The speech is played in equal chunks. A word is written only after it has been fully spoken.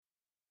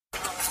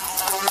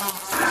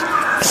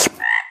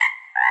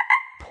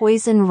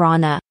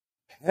POISONRANA.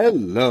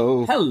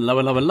 Hello. Hello,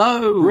 hello,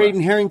 hello.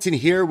 Braden Harrington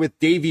here with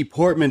Davey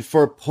Portman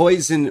for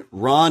Poison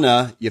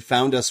Rana. You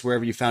found us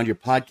wherever you found your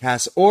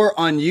podcasts or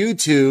on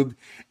YouTube.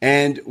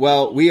 And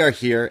well, we are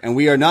here and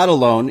we are not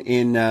alone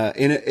in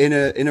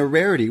a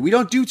rarity. We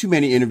don't do too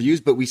many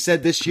interviews, but we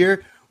said this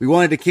year we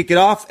wanted to kick it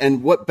off.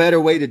 And what better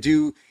way to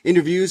do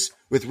interviews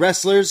with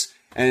wrestlers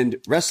and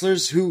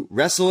wrestlers who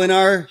wrestle in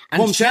our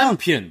hometown.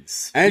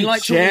 Champions. And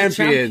like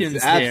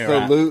champions.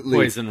 Absolutely.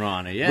 Poison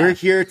Rana, yeah. We're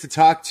here to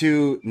talk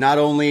to not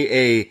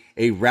only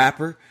a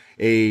rapper,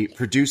 a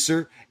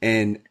producer,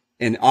 and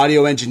an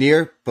audio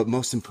engineer, but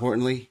most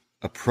importantly,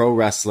 a pro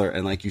wrestler.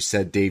 And like you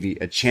said, Davey,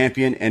 a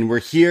champion. And we're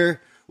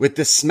here with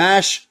the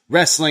Smash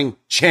Wrestling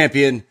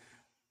champion,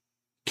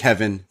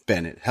 Kevin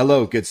Bennett.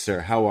 Hello, good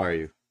sir. How are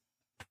you?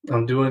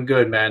 I'm doing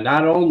good, man.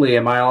 Not only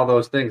am I all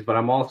those things, but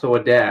I'm also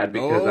a dad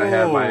because I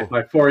have my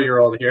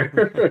 4-year-old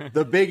here.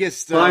 The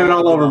biggest climbing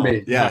all over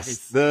me. Yes,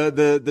 nice.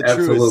 the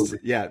truest.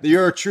 Yeah,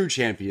 you're a true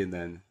champion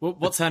then.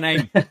 What's her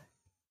name?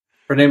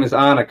 Her name is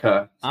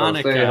Annika. So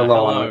Annika. Say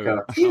hello,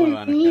 Annika.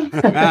 Hello,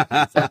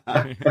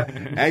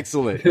 Annika.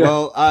 Excellent.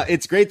 Well,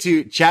 it's great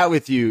to chat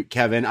with you,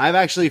 Kevin. I've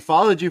actually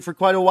followed you for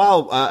quite a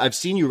while. I've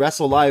seen you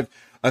wrestle live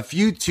a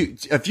few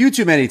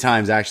too many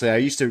times, actually. I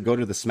used to go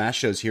to the Smash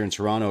shows here in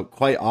Toronto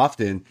quite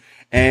often,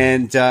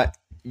 and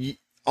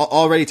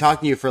already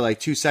talking to you for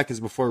like 2 seconds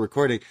before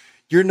recording,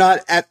 you're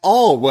not at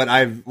all what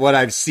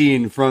I've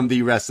seen from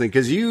the wrestling.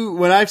 Because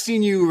when I've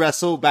seen you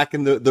wrestle back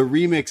in the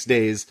remix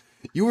days,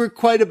 you were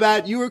quite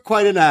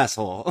an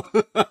asshole.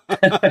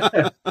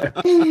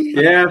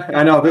 Yeah,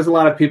 I know. There's a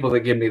lot of people that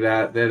give me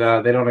that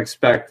they don't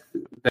expect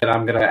that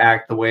I'm gonna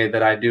act the way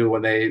that I do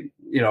when they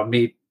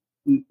meet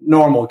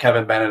normal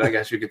Kevin Bennett, I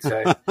guess you could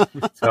say.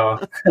 So,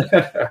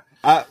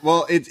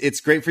 well, it's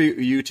great for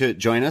you to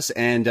join us,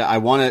 and I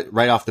want to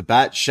right off the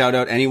bat shout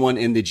out anyone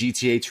in the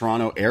GTA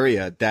Toronto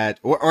area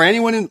or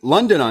anyone in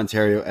London,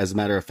 Ontario. As a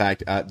matter of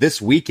fact,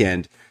 this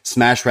weekend,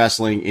 Smash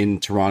Wrestling in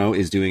Toronto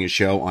is doing a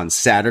show on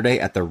Saturday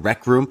at the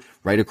Rec Room,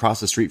 right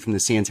across the street from the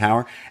CN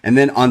Tower. And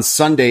then on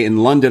Sunday in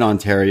London,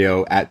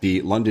 Ontario at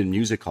the London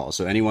Music Hall.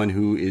 So anyone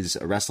who is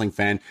a wrestling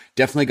fan,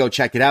 definitely go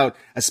check it out,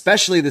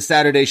 especially the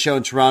Saturday show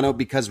in Toronto,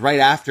 because right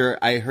after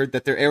I heard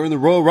that they're airing the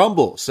Royal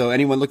Rumble. So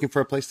anyone looking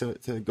for a place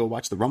to go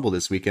watch the Rumble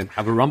this weekend,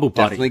 have a Rumble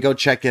party. Definitely go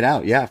check it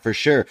out. Yeah, for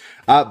sure.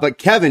 But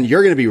Kevin,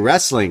 you're going to be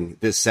wrestling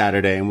this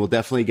Saturday, and we'll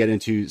definitely get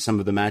into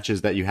some of the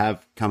matches that you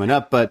have coming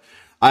up. But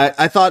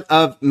I thought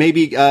of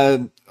maybe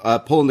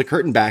pulling the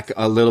curtain back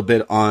a little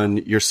bit on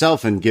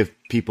yourself and give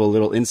people a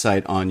little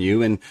insight on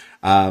you. And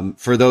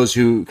for those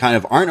who kind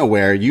of aren't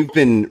aware, you've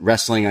been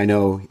wrestling, I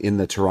know, in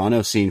the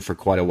Toronto scene for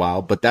quite a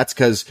while, but that's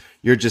because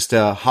you're just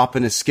a hop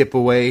and a skip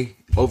away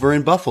over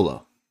in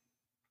Buffalo.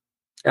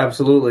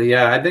 Absolutely,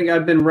 yeah. I think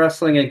I've been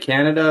wrestling in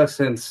Canada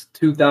since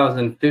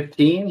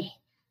 2015.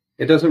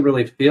 It doesn't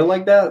really feel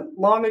like that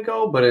long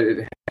ago, but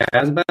it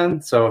has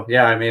been. So,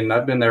 yeah, I mean,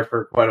 I've been there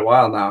for quite a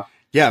while now.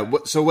 Yeah.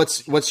 So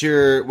what's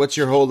your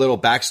whole little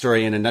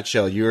backstory in a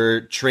nutshell?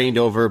 You're trained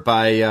over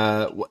by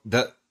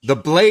the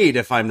Blade,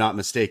 if I'm not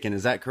mistaken.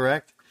 Is that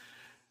correct?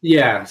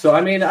 Yeah. So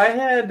I mean,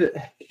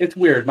 it's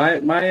weird.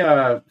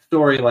 My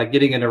story, like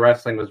getting into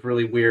wrestling, was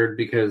really weird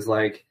because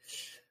like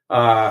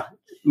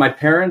my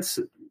parents,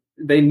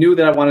 they knew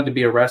that I wanted to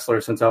be a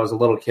wrestler since I was a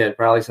little kid.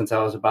 Probably since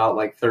I was about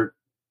like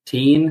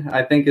 13,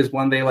 I think, is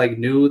when they like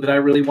knew that I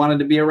really wanted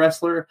to be a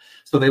wrestler.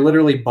 So they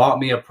literally bought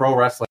me a pro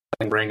wrestling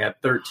ring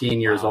at 13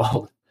 years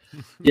old.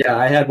 Yeah,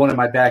 I had one in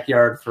my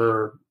backyard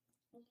for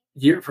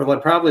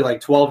probably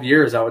like 12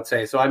 years, I would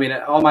say. So I mean,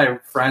 all my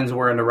friends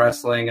were into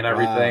wrestling and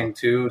everything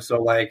too.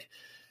 So like,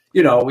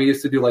 we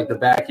used to do like the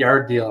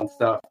backyard deal and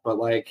stuff. But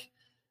like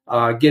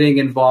getting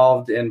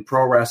involved in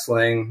pro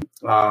wrestling,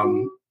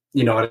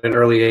 at an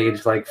early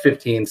age, like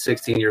 15,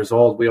 16 years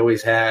old, we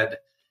always had.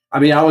 I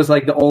mean, I was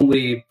like the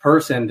only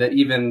person that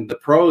even the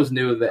pros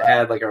knew that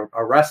had like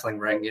a wrestling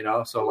ring,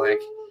 So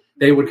like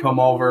they would come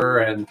over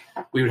and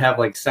we would have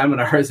like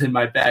seminars in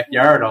my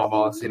backyard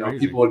almost,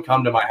 people would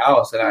come to my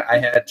house and I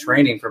had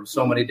training from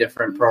so many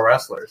different pro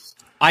wrestlers.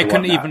 I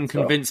couldn't even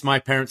convince my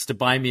parents to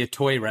buy me a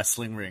toy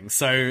wrestling ring.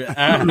 So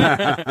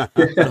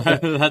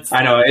that's,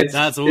 I know that's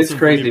awesome. It's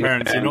crazy, from your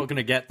parents. Man. You're not going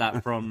to get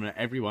that from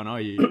everyone,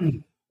 are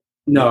you?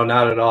 No,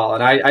 not at all.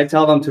 And I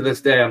tell them to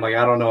this day, I'm like,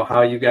 I don't know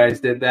how you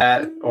guys did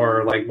that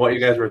or like what you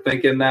guys were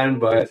thinking then,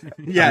 but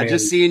yeah, I mean,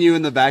 just seeing you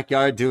in the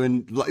backyard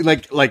doing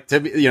like I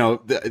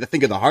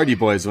think of the Hardy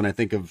Boys when I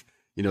think of,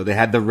 they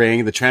had the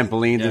ring, the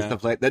trampolines and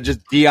stuff like that, just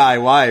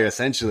DIY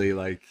essentially.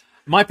 Like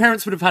my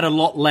parents would have had a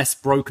lot less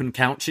broken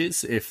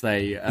couches if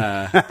they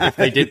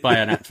did buy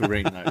an actual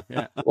ring though.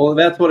 Yeah. Well,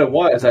 that's what it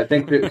was. I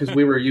think because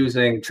we were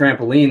using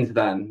trampolines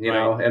then,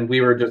 and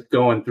we were just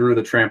going through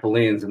the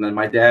trampolines. And then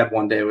my dad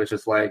one day was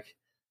just like,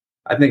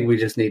 I think we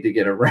just need to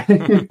get a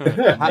ring.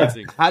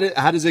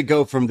 How does it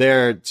go from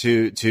there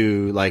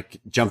to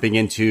like jumping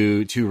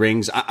into two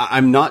rings?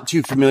 I'm not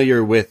too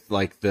familiar with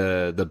like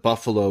the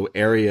Buffalo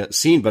area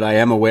scene, but I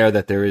am aware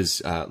that there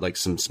is like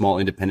some small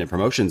independent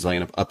promotions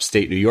like in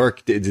upstate New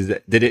York.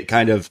 Did it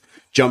kind of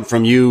jump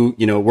from you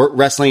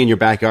wrestling in your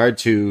backyard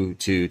to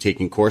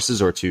taking courses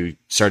or to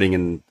starting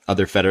in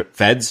other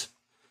feds?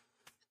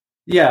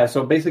 Yeah.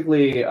 So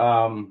basically,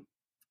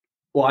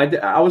 well,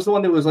 I was the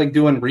one that was like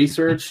doing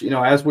research,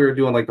 as we were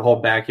doing like the whole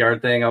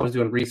backyard thing. I was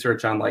doing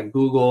research on like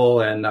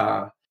Google and,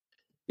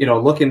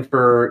 looking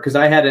for, because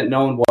I hadn't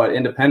known what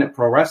independent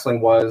pro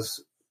wrestling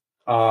was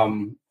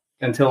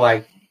until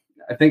I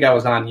think I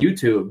was on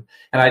YouTube,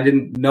 and I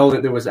didn't know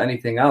that there was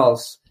anything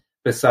else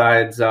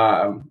besides,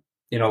 like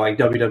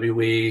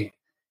WWE,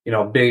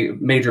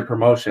 big major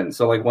promotions.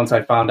 So like once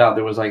I found out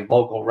there was like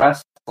local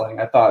wrestling,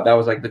 I thought that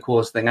was like the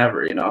coolest thing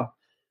ever,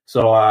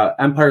 So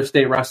Empire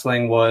State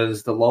Wrestling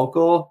was the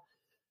local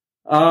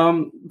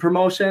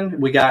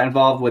promotion. We got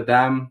involved with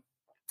them.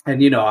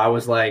 And, I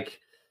was like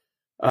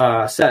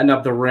setting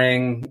up the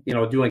ring,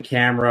 doing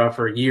camera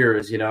for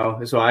years,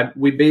 So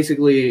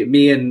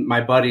me and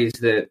my buddies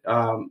that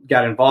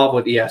got involved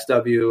with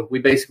ESW, we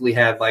basically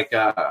had like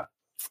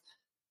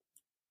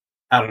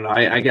I don't know,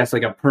 I guess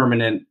like a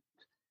permanent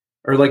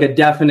or like a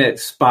definite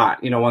spot,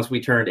 once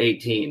we turned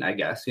 18, I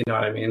guess, you know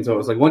what I mean? So it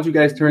was like, once you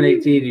guys turn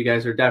 18, you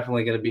guys are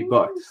definitely going to be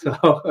booked.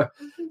 So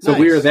Nice.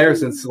 We were there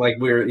since like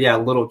we were,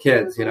 little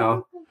kids,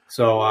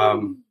 So,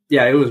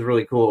 it was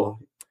really cool.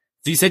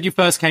 So you said you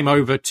first came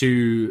over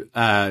to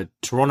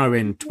Toronto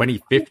in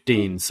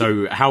 2015.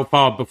 So how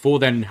far before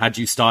then had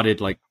you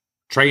started like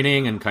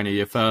training and kind of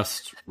your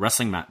first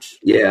wrestling match?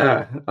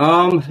 Yeah.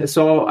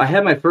 So I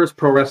had my first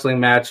pro wrestling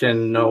match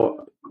in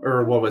New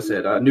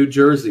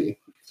Jersey.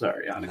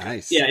 Sorry, Annika.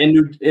 Nice. Yeah,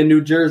 in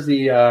New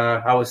Jersey,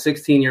 I was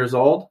 16 years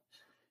old,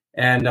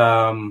 and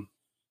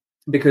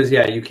because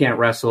you can't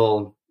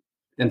wrestle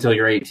until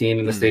you're 18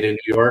 in the state of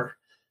New York.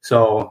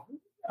 So,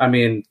 I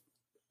mean,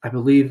 I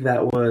believe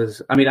that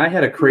was. I mean, I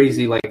had a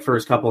crazy like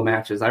first couple of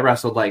matches. I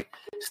wrestled like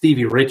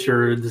Stevie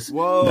Richards,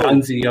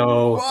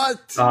 Nunzio. What?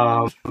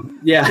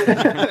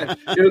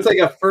 It was like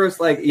a first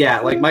like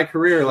my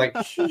career like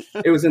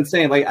it was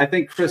insane. Like I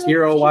think Chris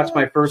Hero watched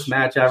my first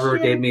match ever,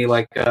 gave me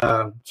like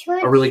a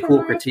really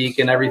cool critique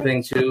and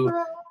everything too.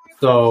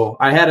 So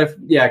I had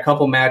a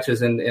couple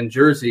matches in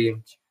Jersey,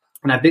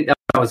 and I think that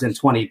was in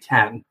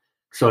 2010.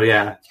 So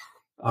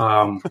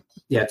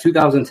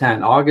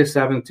 2010, August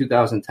 7th,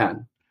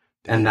 2010.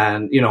 And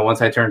then, once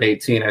I turned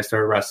 18, I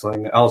started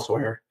wrestling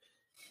elsewhere,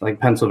 like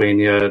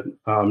Pennsylvania,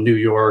 New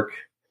York,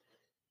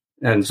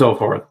 and so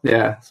forth.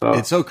 Yeah. So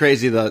it's so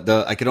crazy.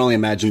 I could only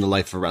imagine the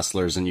life of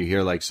wrestlers, and you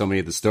hear like so many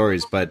of the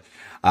stories, but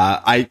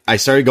I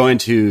started going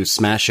to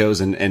Smash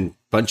shows and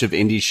bunch of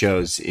indie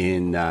shows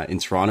in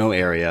Toronto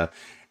area.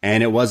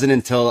 And it wasn't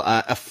until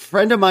a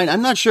friend of mine,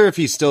 I'm not sure if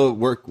he's still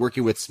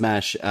working with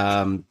Smash,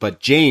 but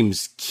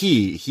James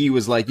Key, he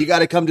was like, you got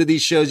to come to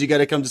these shows. You got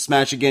to come to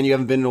Smash again. You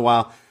haven't been in a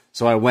while.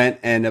 So I went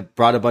and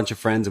brought a bunch of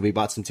friends, and we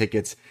bought some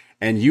tickets,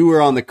 and you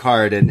were on the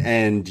card,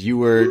 and you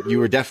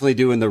were definitely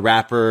doing the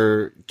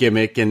rapper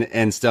gimmick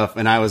and stuff.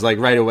 And I was like,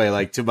 right away,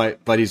 like to my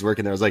buddies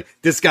working there, I was like,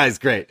 this guy's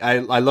great. I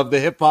love the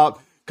hip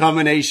hop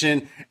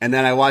combination. And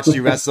then I watched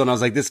you wrestle, and I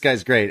was like, this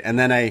guy's great. And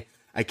then I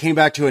came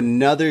back to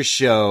another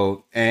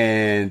show,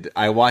 and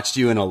I watched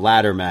you in a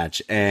ladder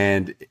match,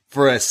 and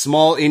for a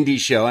small indie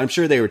show, I'm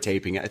sure they were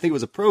taping it. I think it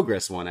was a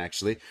Progress one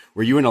actually,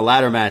 where you were in a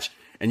ladder match.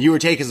 And you were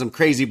taking some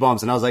crazy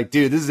bumps, and I was like,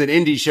 dude, this is an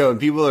indie show, and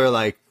people are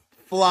like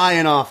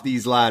flying off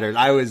these ladders.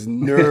 I was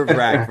nerve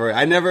wracked for it.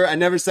 I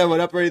never set one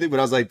up or anything, but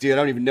I was like, dude, I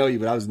don't even know you,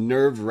 but I was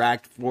nerve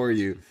wracked for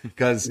you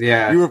because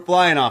you were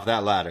flying off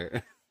that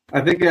ladder.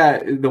 I think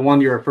the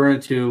one you're referring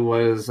to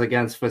was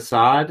against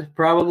Facade,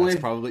 probably.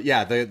 That's probably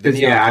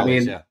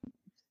the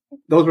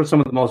those were some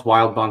of the most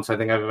wild bumps I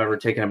think I've ever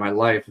taken in my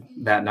life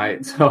that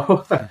night.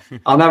 So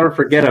I'll never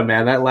forget them,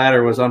 man. That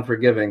ladder was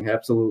unforgiving.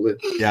 Absolutely.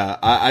 Yeah.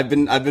 I've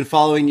been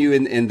following you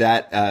in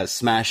that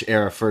Smash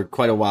era for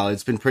quite a while.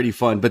 It's been pretty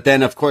fun. But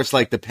then of course,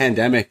 like the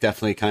pandemic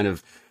definitely kind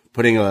of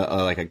putting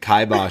a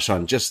kibosh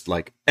on just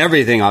like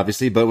everything,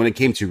 obviously. But when it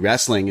came to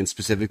wrestling and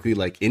specifically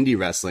like indie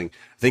wrestling,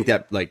 I think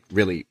that like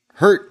really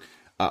hurt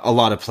a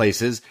lot of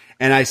places.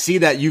 And I see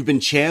that you've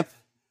been champ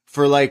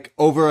for like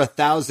over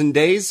 1,000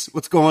 days.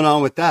 What's going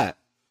on with that?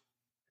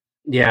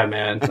 Yeah,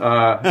 man.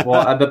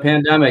 The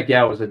pandemic,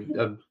 it was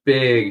a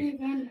big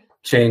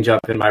change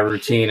up in my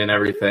routine and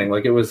everything.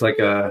 Like it was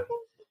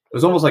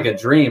almost like a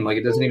dream. Like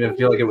it doesn't even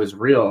feel like it was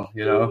real,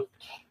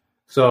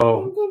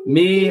 So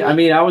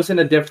I was in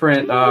a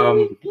different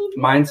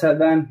mindset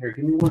then. Here,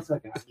 give me 1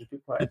 second. I'll just be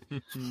quiet.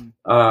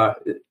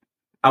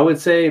 I would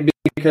say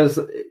because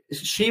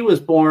she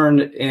was born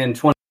in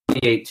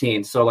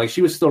 2018, so like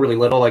she was still really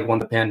little, like when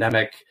the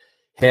pandemic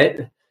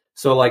hit.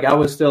 So like I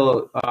was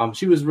still,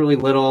 she was really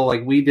little.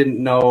 Like we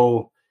didn't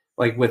know,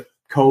 like with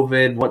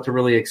COVID, what to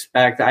really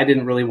expect. I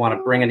didn't really want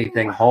to bring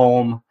anything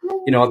home,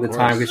 at the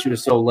time because she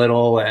was so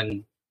little,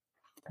 and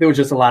there was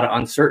just a lot of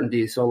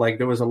uncertainty. So like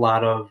there was a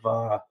lot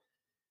of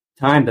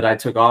time that I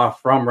took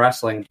off from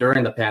wrestling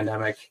during the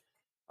pandemic.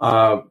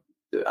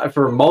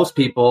 For most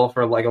people,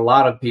 for like a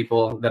lot of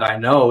people that I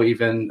know,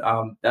 even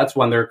that's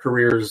when their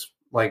careers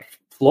like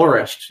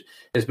flourished,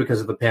 is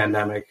because of the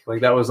pandemic.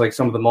 Like that was like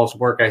some of the most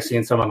work I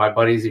seen some of my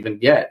buddies even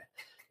get,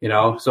 you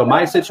know? So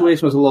my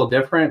situation was a little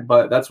different,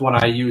 but that's when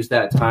I used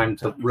that time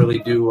to really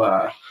do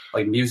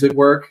like music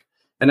work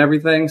and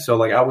everything. So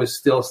like I was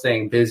still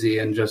staying busy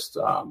and just,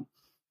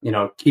 you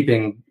know,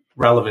 keeping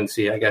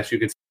relevancy, I guess you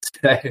could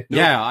say.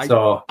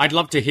 Yeah. I'd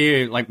love to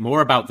hear like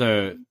more about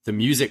the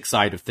music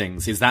side of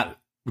things.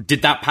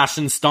 Did that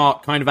passion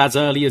start kind of as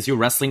early as your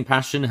wrestling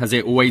passion? Has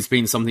it always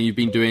been something you've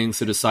been doing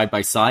sort of side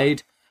by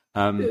side?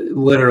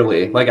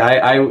 Literally, like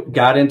I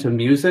got into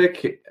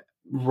music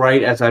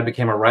right as I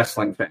became a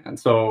wrestling fan.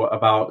 So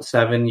about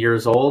 7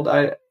 years old,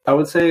 I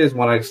would say, is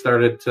when I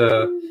started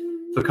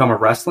to become a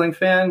wrestling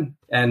fan.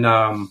 And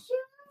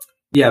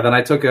then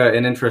I took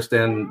an interest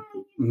in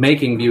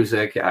making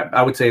music.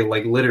 I would say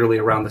like literally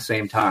around the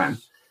same time.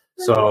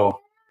 So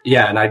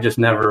yeah, and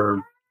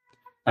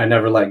I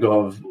never let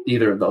go of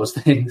either of those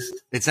things.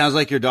 It sounds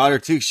like your daughter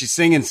too. She's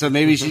singing, so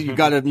maybe you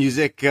got a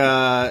music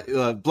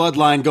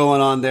bloodline going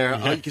on there.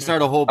 Oh, you can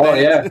start a whole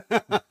band. Oh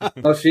yeah.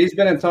 Oh, she's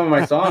been in some of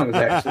my songs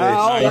actually.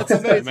 Oh, that's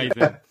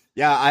amazing.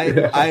 Yeah,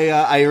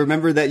 I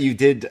remember that you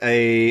did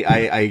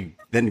I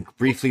then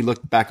briefly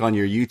looked back on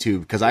your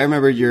YouTube because I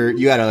remember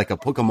you had like a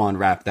Pokemon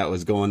rap that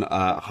was going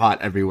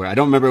hot everywhere. I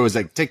don't remember it was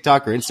like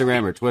TikTok or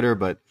Instagram or Twitter,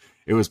 but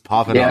it was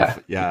popping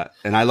off. Yeah,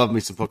 and I love me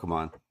some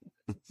Pokemon.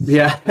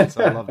 Yeah.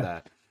 So I love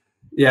that.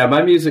 Yeah,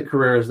 my music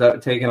career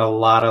has taken a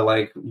lot of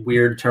like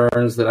weird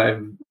turns that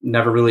I've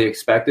never really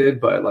expected,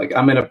 but like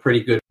I'm in a pretty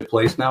good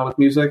place now with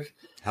music,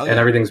 and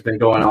everything's been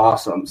going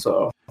awesome.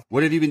 So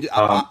what have you been doing?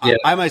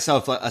 I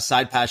myself, a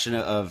side passion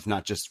of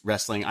not just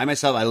wrestling. I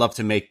love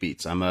to make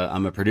beats. I'm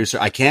a producer.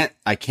 I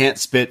can't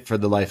spit for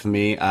the life of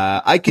me.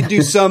 I could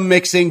do some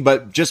mixing,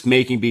 but just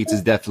making beats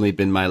has definitely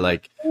been my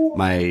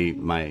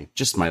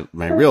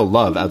real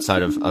love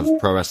outside of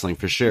pro wrestling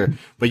for sure.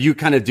 But you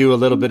kind of do a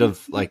little bit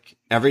of like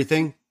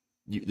everything.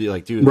 You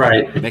like do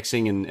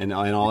mixing and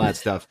all that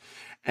stuff.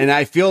 And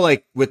I feel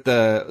like with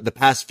the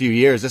past few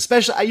years,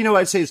 especially, you know,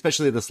 I'd say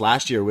especially this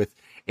last year with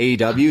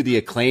AEW, the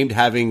Acclaimed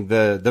having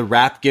the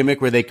rap gimmick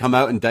where they come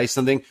out and dice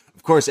something.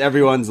 Of course,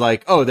 everyone's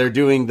like, oh, they're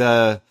doing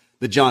the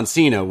John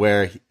Cena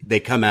where they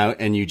come out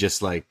and you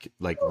just like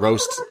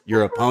roast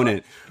your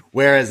opponent.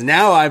 Whereas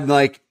now I'm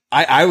like,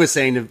 I was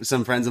saying to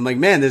some friends, I'm like,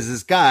 man, there's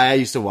this guy I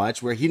used to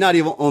watch where he not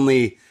even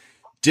only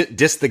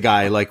diss the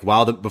guy like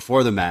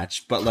before the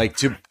match, but like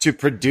to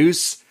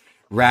produce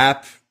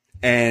rap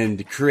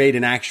and create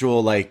an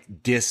actual like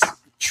diss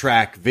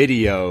track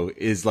video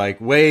is like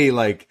way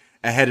like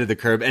ahead of the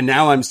curve. And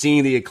now I'm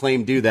seeing the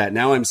Acclaim do that.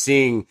 Now I'm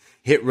seeing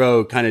Hit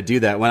Row kind of do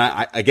that. When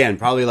I again,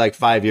 probably like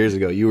 5 years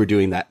ago, you were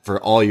doing that for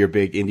all your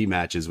big indie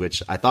matches,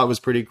 which I thought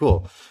was pretty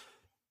cool.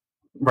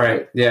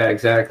 Right. Yeah,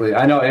 exactly.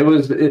 I know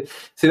see,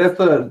 that's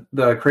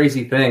the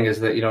crazy thing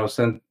is that, you know,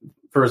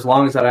 for as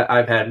long as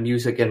I've had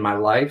music in my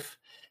life,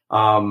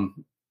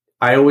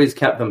 I always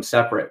kept them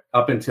separate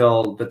up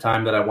until the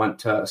time that I went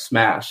to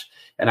Smash.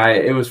 And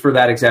it was for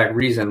that exact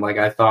reason. Like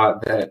I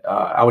thought that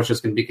I was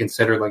just going to be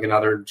considered like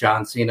another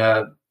John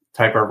Cena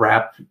type of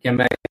rap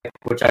gimmick,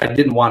 which I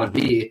didn't want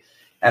to be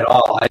at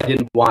all. I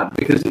didn't want,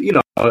 because, you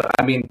know,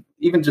 I mean,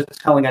 even just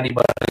telling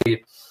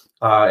anybody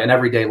in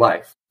everyday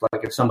life,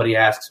 like if somebody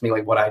asks me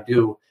like what I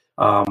do,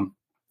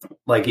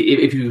 like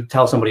if you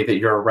tell somebody that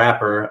you're a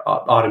rapper,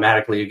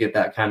 automatically you get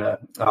that kind of,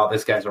 oh,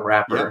 this guy's a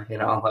rapper, you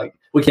know, like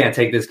we can't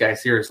take this guy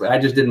seriously. I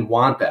just didn't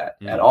want that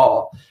at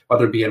all,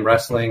 whether it be in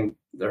wrestling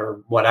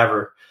or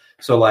whatever.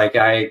 So like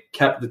I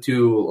kept the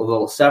two a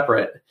little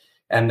separate.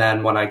 And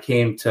then when I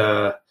came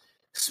to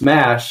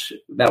Smash,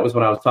 that was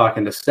when I was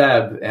talking to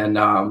Seb, and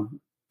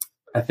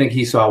I think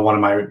he saw one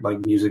of my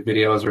like music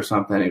videos or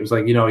something. He was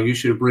like, you know, you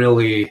should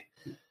really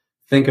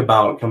think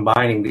about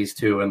combining these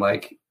two and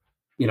like,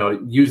 you know,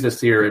 use this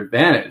to your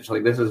advantage.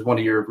 Like this is one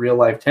of your real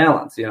life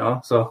talents, you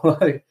know? So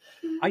like,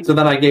 so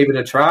then I gave it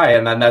a try,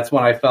 and then that's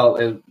when I felt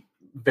it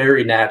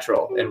very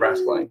natural in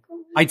wrestling.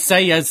 I'd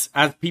say as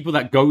people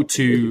that go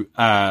to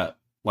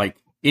like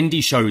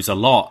indie shows a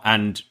lot,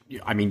 and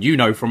I mean, you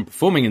know, from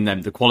performing in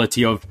them, the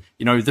quality of,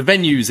 you know, the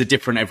venues are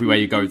different everywhere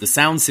you go. The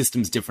sound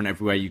system's different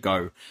everywhere you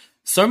go.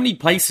 So many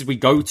places we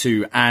go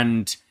to,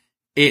 and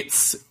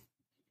it's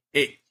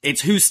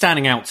who's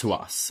standing out to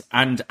us,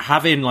 and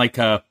having like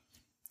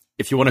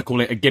if you want to call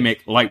it a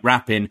gimmick like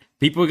rapping,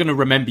 people are going to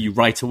remember you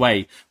right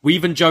away. We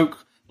even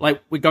joke, like,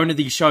 we're going to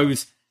these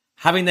shows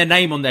having their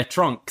name on their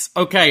trunks.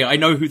 Okay, I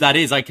know who that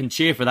is. I can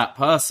cheer for that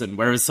person.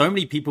 Whereas so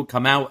many people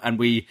come out and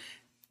the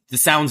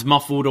sound's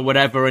muffled or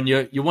whatever, and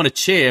you want to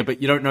cheer,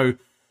 but you don't know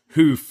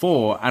who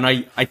for. And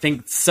I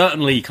think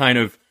certainly kind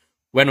of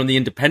when on the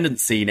independent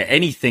scene,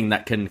 anything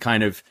that can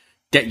kind of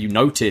get you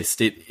noticed,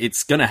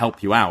 it's going to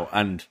help you out.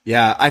 And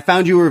yeah, I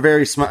found you were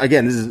very smart.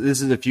 Again,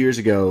 this is a few years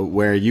ago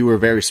where you were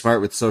very smart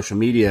with social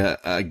media.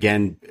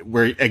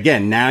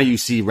 Now you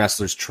see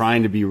wrestlers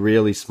trying to be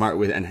really smart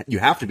with, and you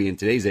have to be in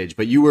today's age,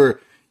 but you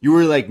were you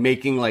were like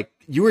making like,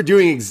 you were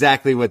doing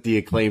exactly what the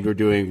Acclaimed were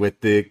doing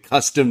with the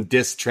custom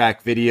diss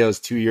track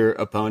videos to your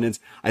opponents.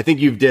 I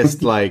think you've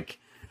dissed like,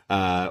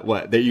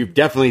 you've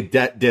definitely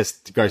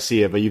dissed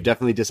Garcia, but you've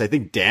definitely dissed, I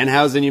think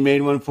Danhausen you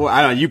made one for.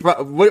 I don't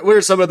know. What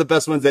are some of the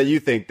best ones that you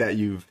think that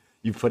you've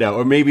put out,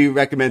 or maybe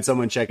recommend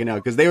someone checking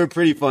out? Cause they were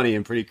pretty funny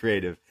and pretty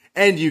creative,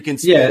 and you can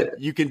spit.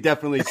 You can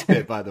definitely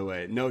spit, by the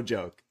way. No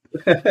joke.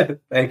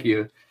 Thank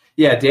you.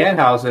 Yeah.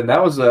 Danhausen,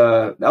 that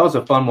was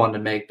a fun one to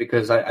make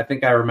because I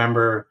think I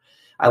remember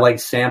I like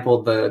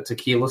sampled the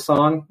Tequila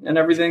song and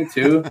everything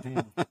too.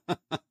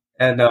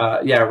 And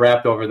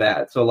rapped over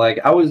that. So like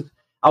I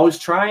was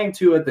trying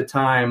to at the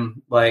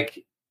time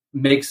like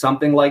make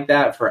something like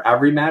that for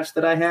every match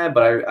that I had,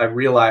 but I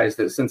realized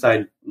that since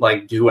I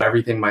like do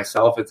everything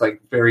myself, it's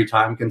like very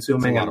time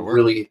consuming and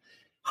really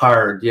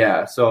hard.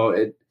 Yeah. So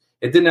it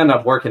didn't end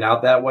up working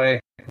out that way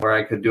where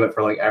I could do it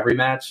for like every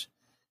match.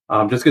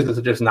 Just because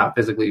it's just not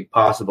physically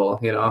possible,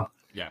 you know?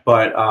 Yeah.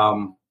 But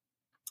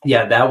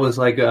that was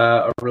like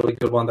a really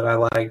good one that I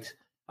liked.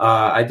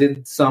 I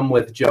did some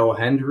with Joe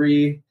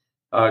Hendry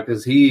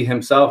because he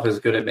himself is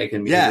good at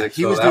making music. Yeah,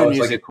 he was that doing was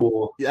music. Like a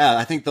cool. Yeah,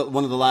 I think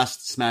one of the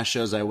last Smash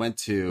shows I went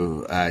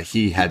to,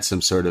 he had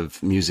some sort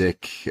of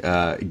music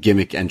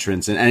gimmick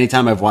entrance, and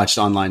anytime I've watched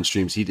online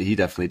streams, he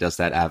definitely does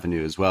that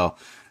avenue as well.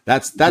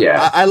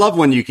 Yeah. I love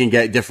when you can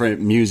get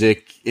different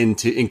music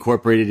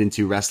incorporated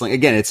into wrestling.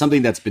 Again, it's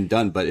something that's been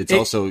done, but it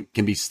also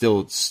can be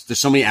still. There's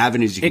so many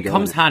avenues you can go. It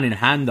comes hand in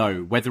hand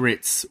though, whether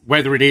it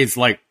is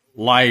like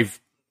live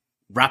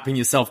rapping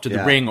yourself to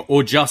the ring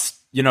or just,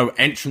 you know,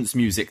 entrance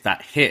music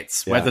that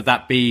hits, whether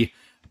that be,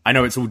 I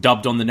know it's all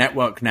dubbed on the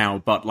network now,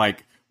 but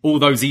like all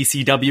those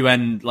ECW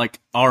and like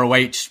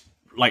ROH,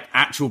 like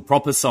actual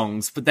proper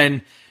songs. But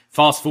then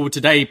fast forward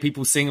today,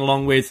 people sing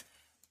along with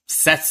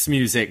Seth's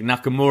music,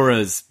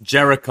 Nakamura's,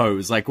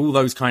 Jericho's, like all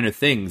those kind of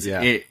things.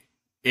 Yeah.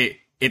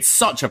 It's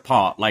such a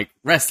part, like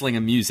wrestling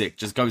and music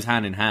just goes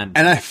hand in hand.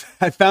 And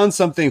I found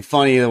something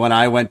funny when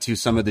I went to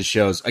some of the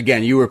shows.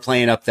 Again, you were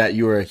playing up that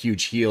you were a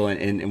huge heel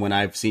and when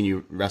I've seen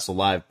you wrestle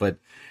live, but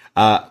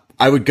I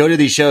would go to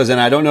these shows and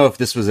I don't know if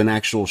this was an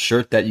actual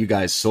shirt that you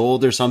guys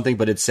sold or something,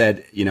 but it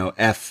said, you know,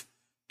 F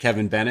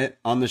Kevin Bennett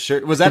on the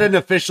shirt. Was that an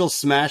official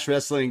Smash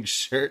Wrestling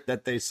shirt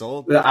that they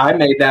sold? I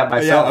made that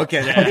myself. Yeah,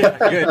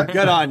 okay.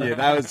 Good on you.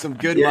 That was some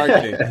good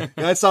marketing.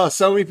 I saw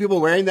so many people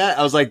wearing that.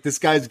 I was like, this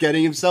guy's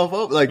getting himself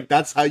over. Like,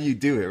 that's how you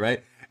do it,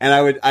 right?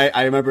 And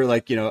I remember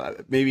like, you know,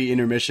 maybe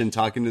intermission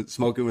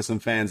smoking with some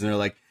fans and they're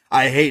like,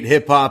 I hate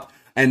hip hop.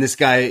 And this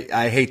guy,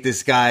 I hate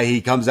this guy.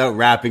 He comes out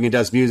rapping and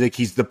does music.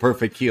 He's the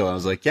perfect heel. I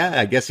was like, yeah,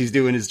 I guess he's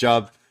doing his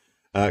job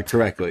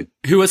correctly.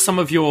 Who are some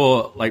of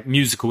your like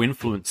musical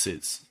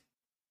influences?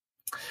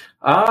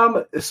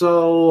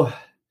 So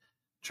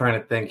trying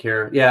to think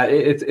here. Yeah,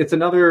 it's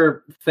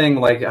another thing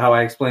like how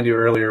I explained to you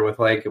earlier with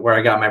like where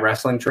I got my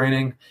wrestling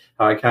training,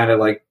 how I kind of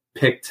like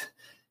picked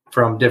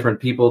from different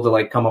people to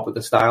like come up with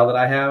the style that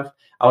I have.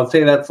 I would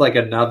say that's like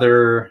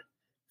another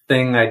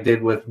thing I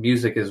did with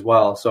music as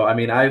well. So, I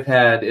mean, I've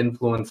had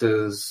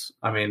influences.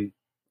 I mean,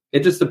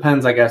 it just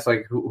depends, I guess,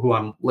 like who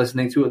I'm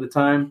listening to at the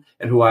time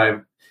and who I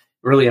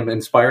really am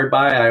inspired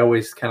by. I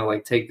always kind of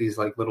like take these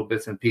like little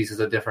bits and pieces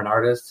of different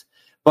artists,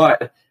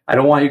 but I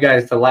don't want you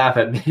guys to laugh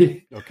at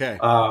me. Okay.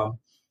 One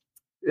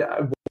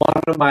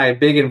of my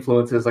big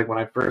influences, like when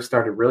I first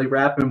started really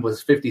rapping,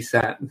 was 50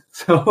 Cent.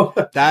 So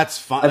that's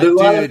fun.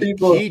 Dude,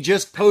 he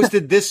just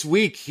posted this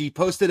week. He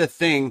posted a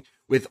thing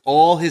with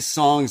all his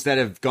songs that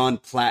have gone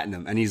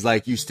platinum. And he's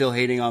like, you still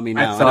hating on me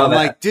now? And I'm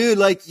like, dude,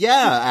 like,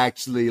 yeah,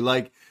 actually,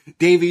 like,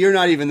 Davey, you're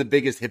not even the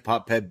biggest hip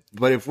hop head,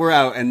 but if we're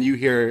out and you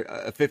hear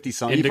a 50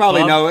 song, you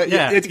probably know it.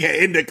 Yeah. It's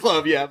in the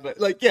club. Yeah. But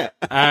like, yeah.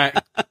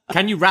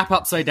 Can you rap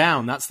upside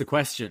down? That's the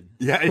question.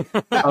 Yeah.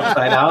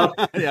 Upside down.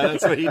 Yeah.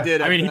 That's what he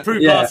did. I mean, he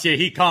proved last year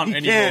he can't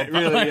anymore. Can't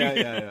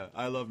really. Yeah.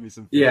 I love me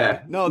some.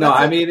 Yeah. No,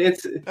 I mean,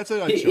 that's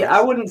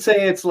I wouldn't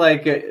say it's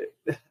like,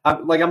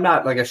 I'm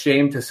not like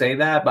ashamed to say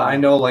that, but I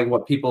know like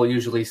what people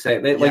usually say.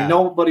 Like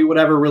nobody would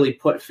ever really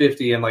put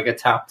 50 in like a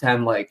top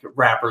 10 like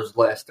rappers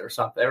list or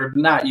something. Or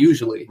not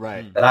usually,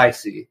 right? That I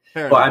see.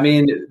 Fair but enough. I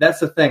mean, that's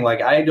the thing.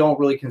 Like, I don't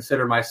really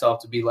consider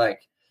myself to be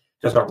like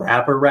just a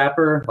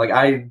rapper. Like,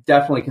 I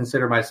definitely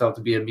consider myself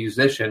to be a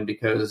musician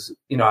because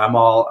you know I'm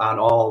all on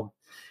all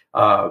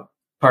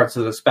parts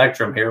of the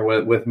spectrum here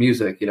with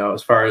music. You know,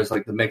 as far as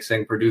like the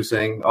mixing,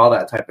 producing, all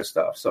that type of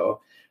stuff.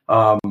 So.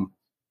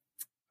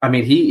 I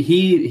mean,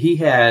 he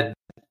had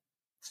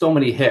so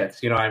many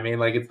hits, you know what I mean?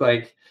 Like, it's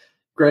like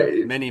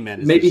great.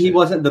 Maybe he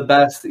wasn't the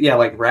best,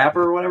 like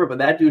rapper or whatever, but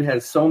that dude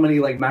has so many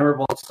like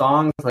memorable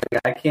songs.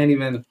 Like, I can't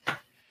even,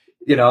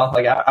 you know,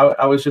 like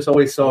I was just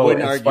always so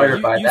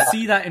inspired by that. You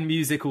see that in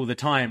music all the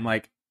time.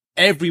 Like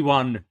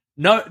everyone,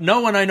 no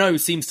one I know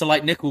seems to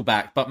like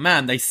Nickelback, but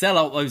man, they sell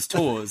out those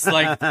tours.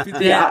 Like,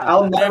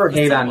 I'll never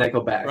hate on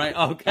Nickelback. Right?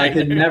 Okay. I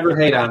could never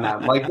hate on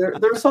them. Like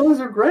their songs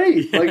are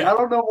great. Like, I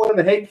don't know where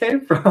the hate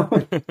came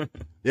from.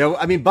 Yeah,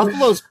 I mean,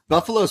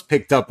 Buffalo's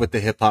picked up with the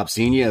hip hop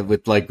scene,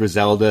 with like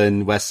Griselda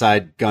and West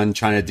Side Gun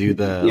trying to do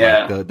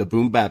the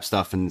boom bap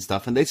stuff, and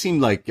they seem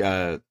like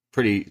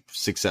pretty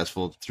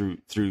successful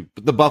through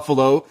the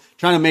Buffalo,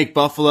 trying to make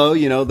Buffalo,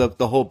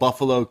 the whole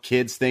Buffalo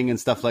kids thing and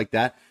stuff like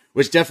that,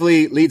 which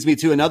definitely leads me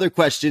to another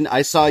question.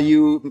 I saw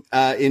you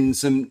in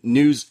some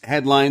news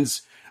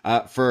headlines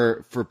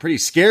for pretty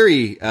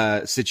scary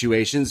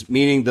situations,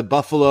 meaning the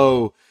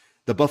Buffalo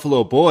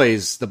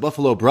boys, the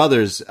Buffalo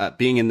brothers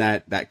being in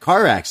that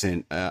car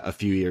accident a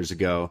few years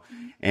ago.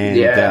 And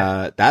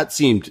that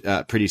seemed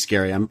pretty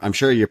scary. I'm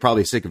sure you're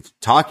probably sick of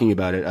talking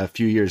about it a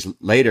few years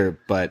later,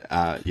 but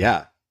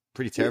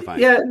pretty terrifying.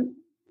 Yeah,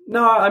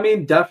 no, I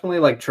mean, definitely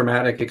like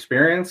traumatic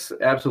experience.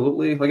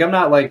 Absolutely. Like, I'm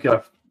not like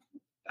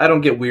I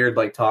don't get weird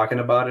like talking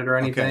about it or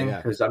anything,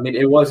 because I mean,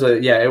 it was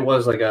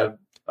like a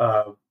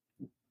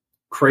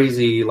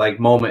crazy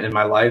like moment in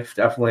my life.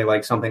 Definitely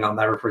like something I'll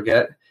never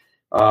forget.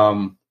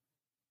 But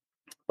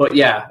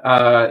yeah,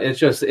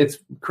 it's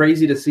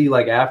crazy to see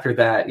like after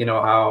that,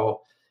 how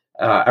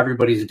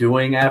everybody's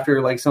doing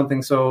after like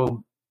something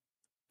so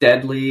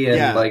deadly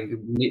and like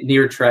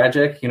near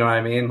tragic. You know what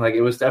I mean? Like,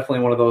 it was definitely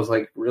one of those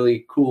like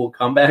really cool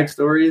comeback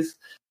stories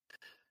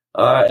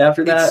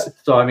after that.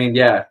 So I mean,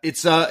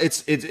 it's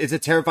a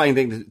terrifying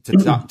thing to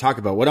talk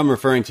about. What I'm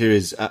referring to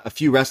is a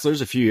few wrestlers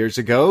a few years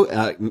ago.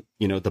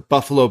 The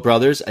Buffalo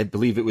brothers. I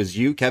believe it was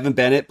you, Kevin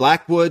Bennett,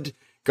 Blackwood,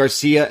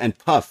 Garcia, and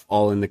Puff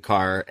all in the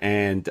car,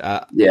 and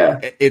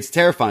it's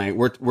terrifying.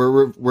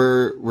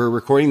 We're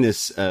recording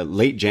this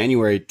late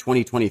January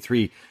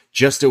 2023.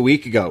 Just a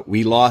week ago,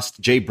 we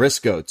lost Jay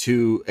Briscoe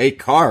to a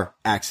car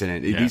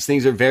accident. Yeah. These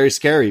things are very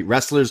scary.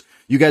 Wrestlers,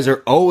 you guys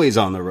are always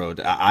on the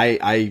road.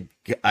 I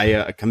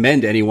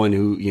commend anyone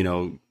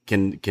who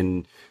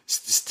can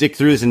stick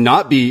through this and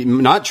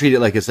not treat it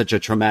like it's such a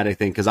traumatic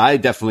thing. Because I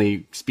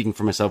definitely, speaking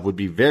for myself, would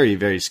be very,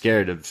 very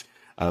scared of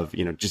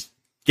just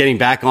getting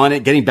back on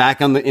it, getting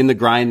back in the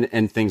grind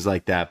and things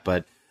like that.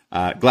 But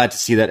glad to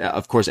see that,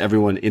 of course,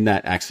 everyone in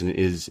that accident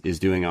is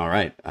doing all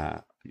right.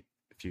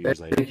 A few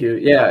years later. Thank you.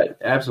 Yeah,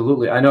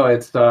 absolutely. I know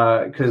it's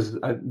because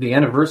the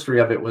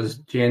anniversary of it was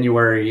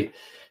January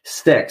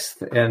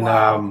 6th, and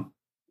wow.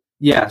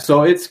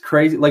 So it's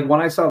crazy. Like, when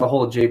I saw the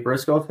whole Jay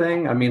Briscoe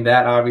thing, I mean,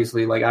 that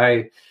obviously, like,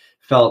 I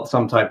felt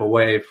some type of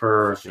way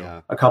for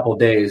a couple of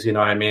days. You know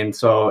what I mean?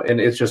 So, and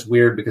it's just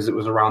weird because it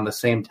was around the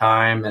same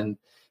time, and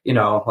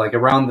like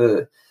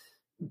around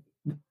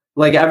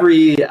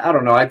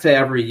I'd say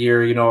every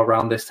year,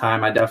 around this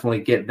time, I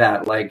definitely get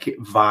that like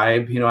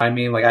vibe, you know what I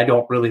mean? Like, I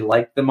don't really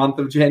like the month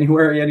of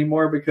January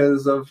anymore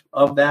because of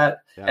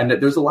that. Yeah. And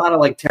there's a lot of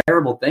like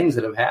terrible things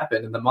that have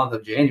happened in the month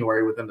of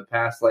January within the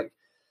past like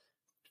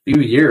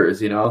few years,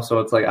 so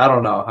it's like, I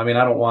don't know. I mean,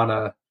 I don't want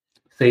to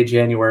say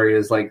January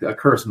is like a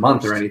cursed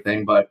month or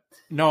anything, but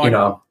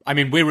no, I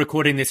mean, we're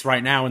recording this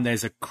right now and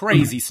there's a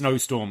crazy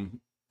snowstorm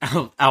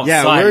outside.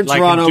 Yeah, we're in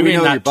Toronto. Doing we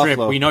know that trip,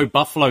 Buffalo. we know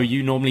Buffalo.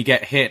 You normally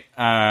get hit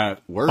by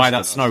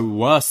that snow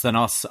worse than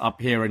us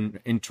up here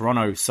in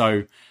Toronto.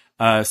 So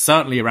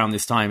certainly around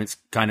this time, it's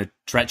kind of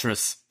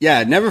treacherous.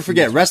 Yeah, never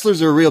forget,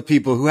 wrestlers are real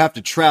people who have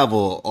to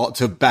travel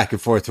back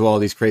and forth to all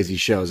these crazy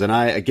shows. And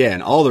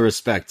again, all the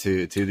respect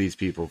to these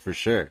people for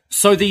sure.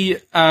 So the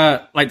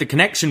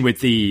connection with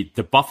the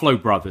Buffalo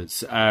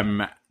brothers.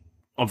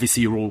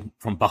 Obviously, you're all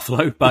from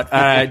Buffalo,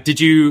 but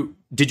did you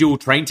all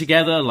train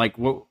together? Like,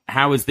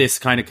 how has this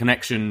kind of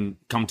connection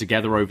come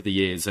together over the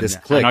years?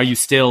 And are you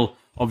still,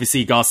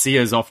 obviously,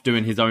 Garcia's off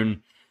doing his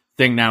own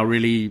thing now,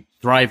 really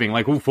thriving.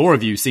 Like, all four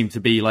of you seem to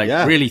be like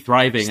really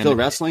thriving. Still and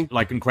wrestling.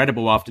 Like,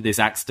 incredible after this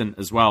accident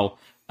as well.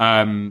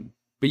 But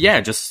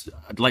yeah,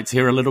 I'd like to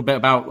hear a little bit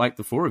about like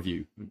the four of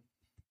you.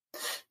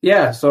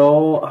 Yeah.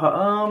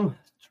 So,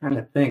 trying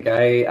to think,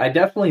 I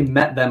definitely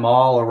met them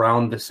all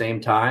around the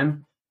same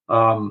time.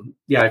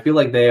 I feel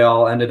like they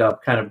all ended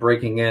up kind of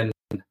breaking in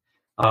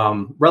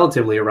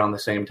relatively around the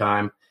same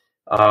time.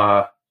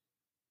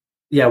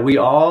 We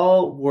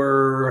all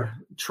were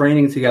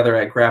training together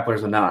at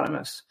Grapplers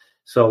Anonymous.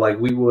 So like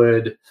we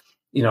would,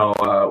 we'd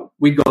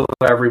go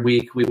there every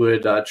week. We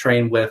would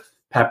train with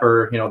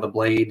Pepper, the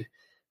Blade,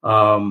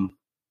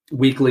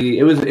 weekly.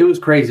 It was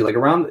crazy. Like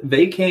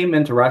they came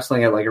into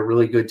wrestling at like a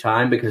really good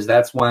time, because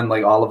that's when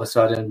like all of a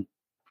sudden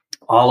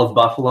all of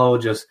Buffalo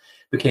just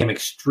became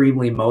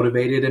extremely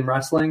motivated in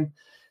wrestling.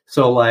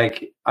 So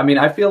like, I mean,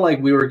 I feel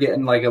like we were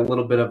getting like a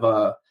little bit of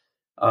a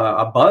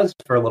buzz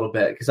for a little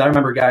bit, because I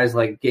remember guys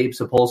like Gabe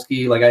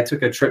Sapolsky. Like, I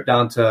took a trip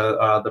down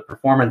to the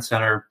Performance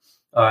Center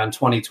in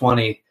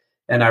 2020,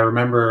 and I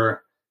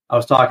remember I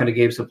was talking to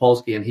Gabe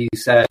Sapolsky, and he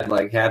said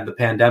like, had the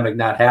pandemic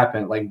not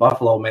happened, like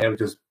Buffalo may have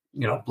just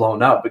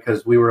blown up,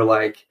 because we were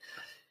like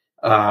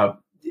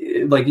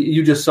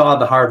you just saw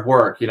the hard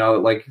work,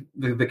 like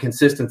the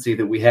consistency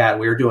that we had.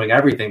 We were doing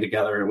everything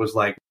together. It was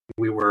like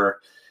we were,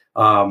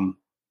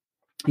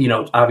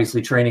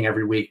 obviously training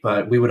every week,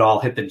 but we would all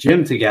hit the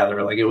gym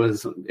together. Like it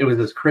was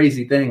this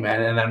crazy thing,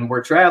 man. And then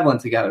we're traveling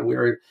together. We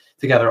were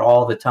together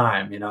all the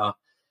time,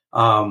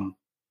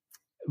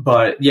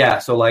 But yeah,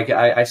 so like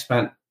I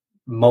spent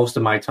most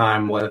of my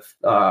time with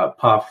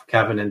Puff,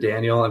 Kevin, and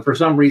Daniel, and for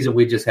some reason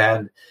we just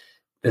had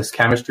this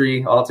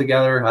chemistry all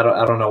together.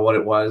 I don't know what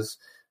it was.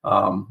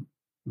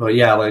 But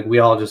yeah, like we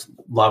all just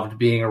loved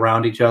being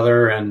around each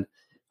other, and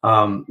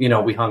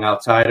we hung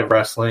outside of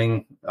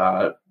wrestling,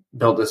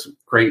 built this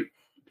great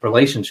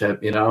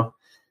relationship,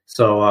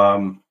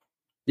 So,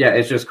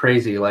 it's just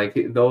crazy. Like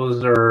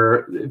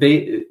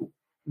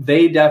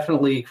they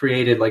definitely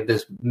created like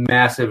this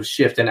massive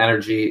shift in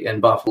energy in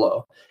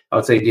Buffalo. I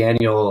would say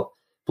Daniel,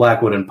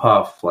 Blackwood, and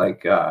Puff,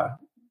 like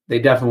they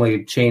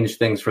definitely changed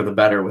things for the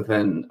better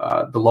within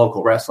the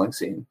local wrestling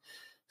scene.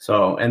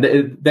 So,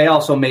 and they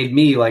also made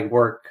me like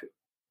work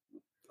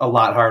a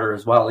lot harder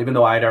as well. Even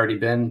though I'd already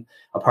been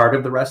a part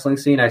of the wrestling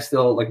scene, I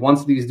still, like,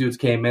 once these dudes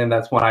came in,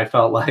 that's when I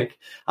felt like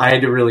I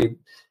had to really,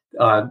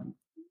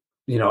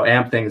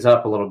 amp things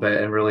up a little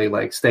bit and really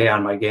like stay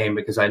on my game,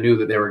 because I knew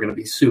that they were going to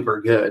be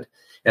super good.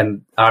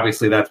 And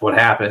obviously that's what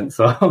happened.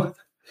 So,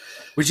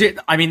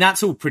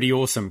 that's all pretty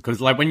awesome.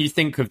 Because like when you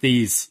think of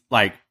these,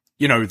 like,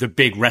 the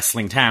big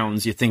wrestling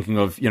towns, you're thinking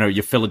of,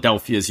 your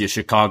Philadelphias, your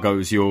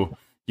Chicagos, your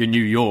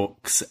New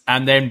Yorks,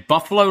 and then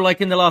Buffalo,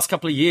 like in the last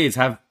couple of years,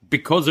 have,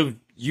 because of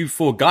you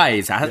four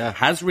guys,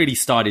 has really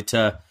started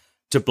to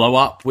blow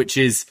up, which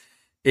is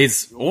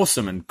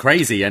awesome and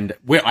crazy. And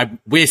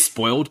we're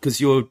spoiled because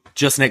you're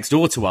just next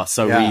door to us,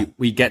 so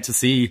we get to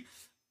see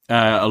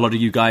a lot of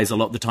you guys a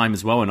lot of the time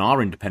as well in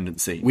our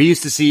independency. We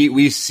used to see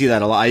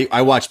that a lot.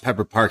 I watched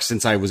Pepper Parks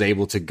since I was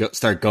able to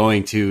start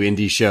going to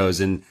indie shows,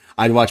 and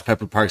I'd watch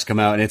Pepper Parks come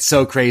out, and it's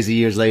so crazy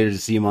years later to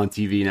see him on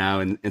TV now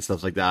and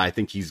stuff like that. I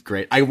think he's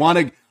great.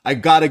 I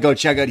gotta go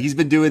check out. He's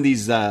been doing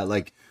these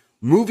like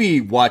movie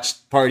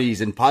watch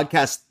parties and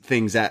podcast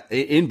things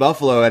in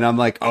Buffalo, and I'm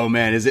like, oh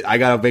man, I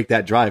gotta make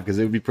that drive, because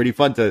it would be pretty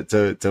fun to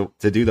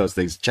do those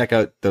things. Check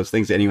out those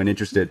things, anyone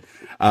interested.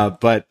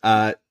 But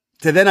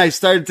then I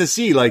started to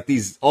see like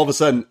all of a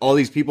sudden all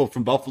these people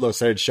from Buffalo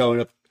started showing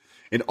up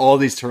in all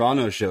these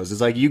Toronto shows.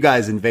 It's like you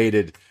guys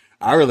invaded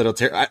our little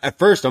at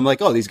first I'm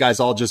like, oh, these guys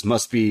all just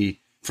must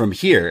be from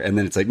here, and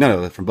then it's like,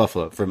 no, from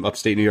Buffalo, from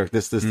upstate New York,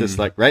 this,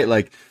 like, right,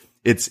 like.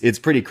 It's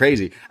pretty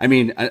crazy. I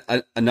mean,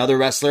 another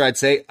wrestler, I'd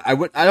say, I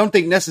don't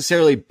think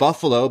necessarily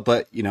Buffalo,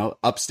 but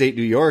upstate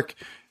New York,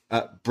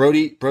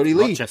 Brody Lee,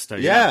 Rochester,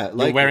 like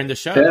you're wearing the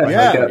shirt,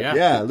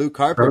 Luke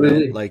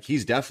Harper, like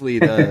he's definitely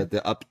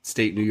the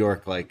upstate New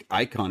York like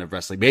icon of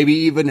wrestling. Maybe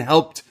even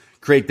helped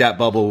create that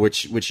bubble,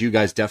 which you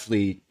guys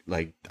definitely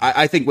like.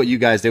 I think what you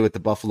guys did with the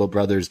Buffalo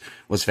Brothers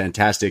was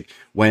fantastic.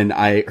 When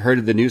I heard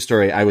of the news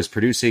story, I was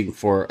producing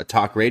for a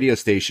talk radio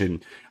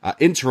station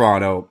in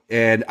Toronto,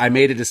 and I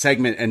made it a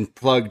segment and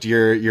plugged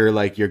your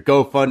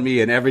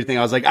GoFundMe and everything.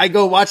 I was like, I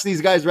go watch these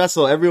guys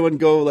wrestle. Everyone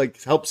go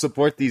like help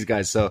support these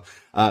guys. So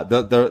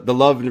the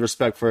love and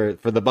respect for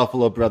the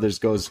Buffalo Brothers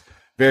goes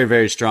very,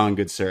 very strong,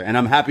 good sir. And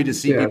I'm happy to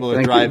see people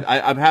thrive.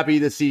 I'm happy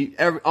to see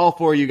all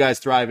four of you guys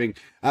thriving.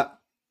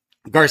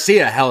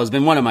 Garcia, hell, has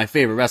been one of my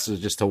favorite wrestlers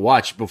just to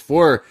watch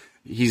before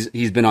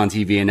he's been on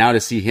TV, and now to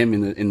see him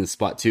in the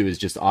spot too is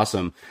just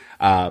awesome.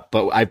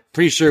 But I'm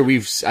pretty sure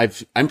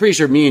I'm pretty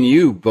sure me and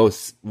you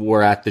both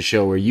were at the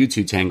show where you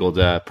two tangled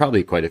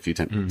probably quite a few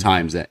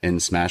times in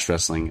Smash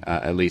Wrestling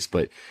at least.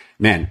 But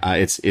man,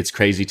 it's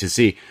crazy to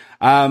see.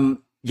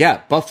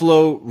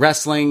 Buffalo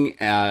wrestling.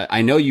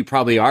 I know you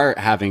probably are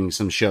having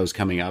some shows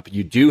coming up.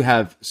 You do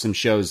have some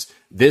shows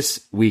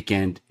this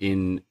weekend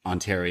in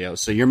Ontario.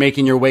 So you're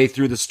making your way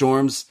through the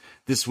storms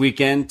this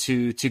weekend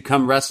to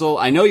come wrestle.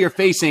 I know you're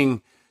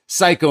facing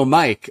Psycho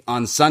Mike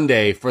on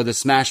Sunday for the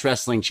Smash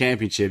Wrestling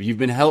Championship. You've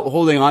been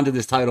holding on to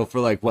this title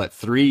for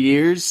 3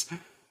 years?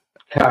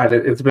 God,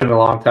 it's been a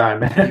long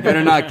time, man. You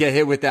better not get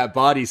hit with that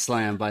body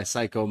slam by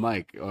Psycho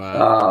Mike.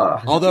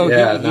 Although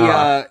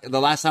the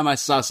last time I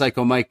saw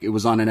Psycho Mike, it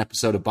was on an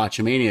episode of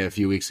Botchamania a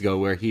few weeks ago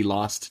where he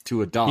lost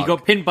to a dog. He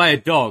got pinned by a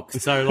dog,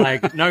 so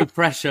no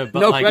pressure.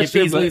 But if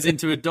he's losing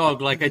to a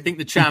dog, I think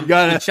the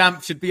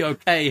champ should be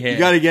okay here. You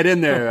got to get in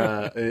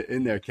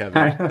there,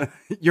 Kevin.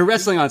 You're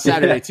wrestling on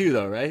Saturday too,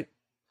 though, right?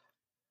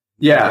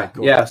 Yeah, okay,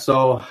 cool. Yeah.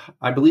 So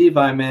I believe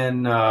I'm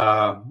in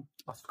a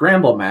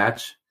scramble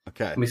match.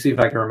 Okay. Let me see if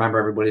I can remember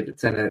everybody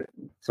that's in it.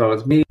 So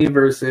it's me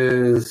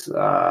versus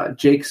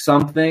Jake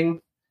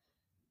Something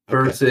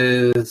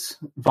versus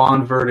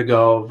Vaughn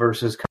Vertigo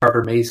versus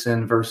Carter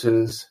Mason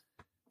versus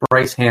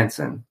Bryce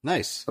Hansen.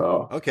 Nice.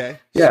 So okay.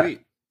 Yeah.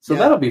 Sweet. So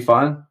that'll be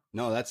fun.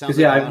 No, that sounds.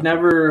 I've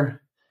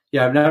never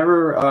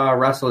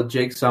wrestled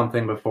Jake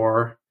Something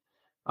before.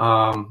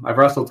 I've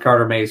wrestled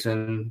Carter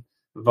Mason,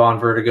 Vaughn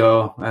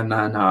Vertigo, and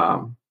then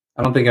I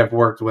don't think I've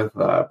worked with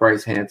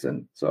Bryce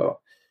Hansen. So.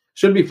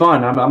 Should be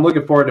fun. I'm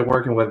looking forward to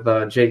working with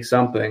Jake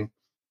Something.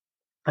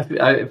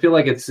 I feel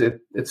like it's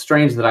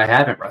strange that I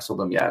haven't wrestled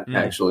him yet.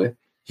 Actually,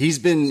 he's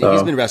been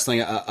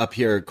wrestling up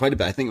here quite a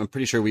bit. I'm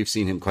pretty sure we've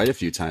seen him quite a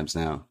few times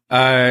now.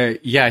 I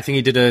think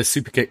he did a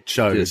super kick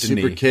show.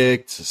 Super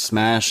kicked,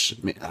 Smash.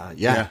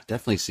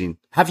 Definitely seen.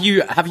 Have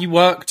you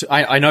worked?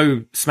 I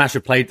know Smash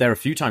have played there a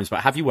few times, but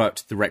have you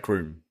worked the Rec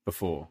Room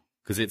before?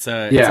 Because it's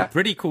a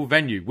pretty cool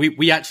venue.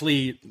 We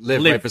actually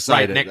live right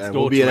beside it. Next door.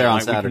 We'll be there on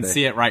Saturday. We can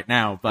see it right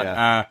now,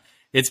 but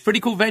it's a pretty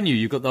cool venue.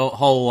 You've got the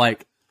whole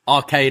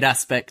arcade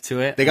aspect to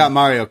it. They got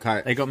Mario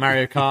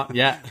Kart.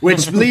 Yeah.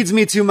 Which leads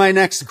me to my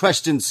next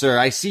question, sir.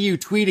 I see you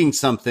tweeting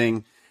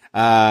something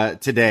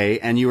today,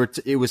 and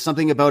it was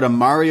something about a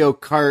Mario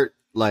Kart,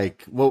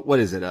 like what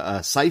is it?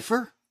 A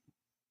cipher?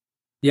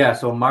 Yeah,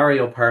 so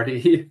Mario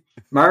Party,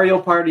 Mario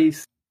Party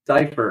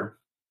Cypher.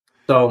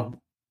 So,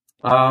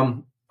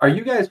 are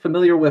you guys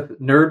familiar with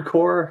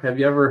nerdcore? Have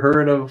you ever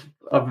heard of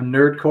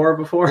nerdcore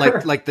before?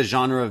 Like the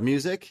genre of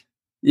music?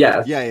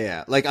 Yes.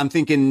 Yeah. Like I'm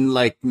thinking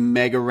like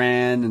Mega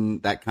Ran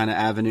and that kind of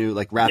avenue,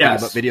 like rapping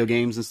about video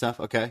games and stuff.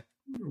 Okay.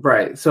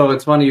 Right. So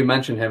it's funny you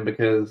mentioned him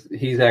because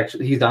he's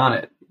on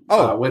it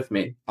with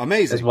me.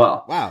 Amazing. As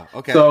well. Wow.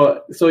 Okay.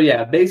 So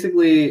yeah,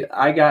 basically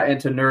I got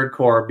into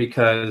nerdcore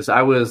because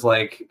I was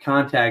like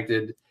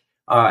contacted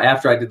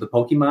after I did the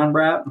Pokemon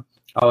rap.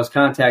 I was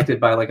contacted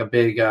by like a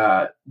big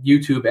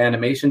YouTube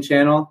animation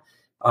channel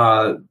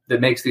that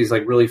makes these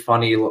like really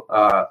funny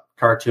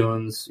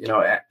cartoons,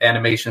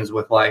 animations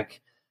with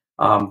like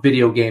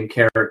video game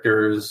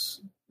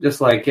characters,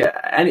 just like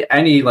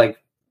any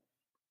like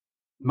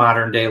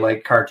modern day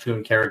like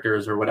cartoon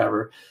characters or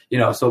whatever,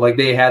 So like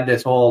they had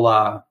this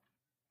whole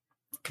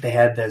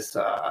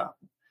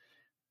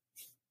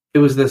it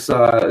was this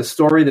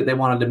story that they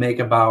wanted to make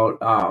about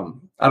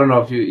I don't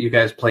know if you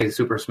guys played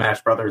Super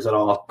Smash Brothers at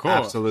all. Cool.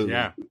 Absolutely.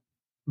 Yeah.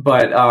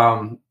 But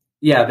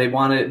they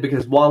wanted,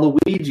 because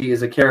Waluigi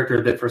is a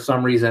character that for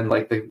some reason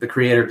like the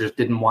creator just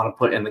didn't want to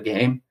put in the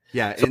game.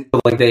 Yeah. So,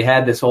 like they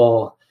had this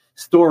whole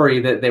story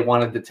that they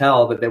wanted to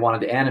tell, that they wanted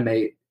to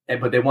animate,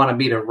 but they wanted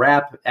me to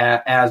rap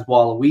as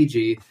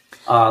Waluigi,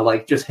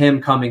 like just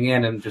him coming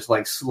in and just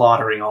like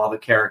slaughtering all the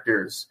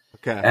characters.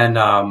 Okay. And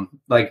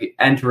like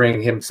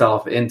entering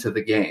himself into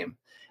the game.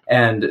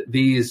 And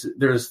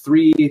there's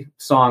 3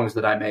 songs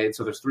that I made,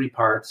 so there's 3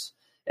 parts,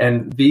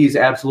 and these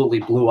absolutely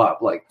blew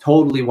up, like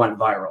totally went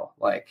viral.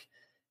 Like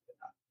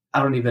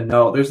I don't even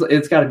know.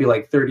 It's got to be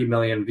like 30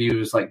 million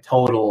views, like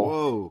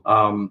total.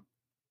 Whoa.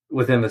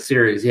 Within the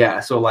series,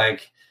 yeah. So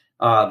like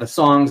the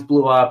songs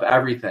blew up,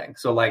 everything.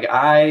 So like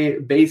I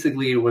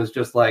basically was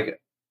just like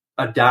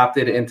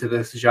adopted into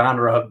this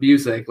genre of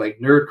music, like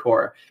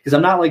nerdcore, because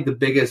I'm not like the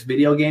biggest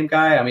video game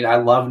guy. I mean, I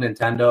love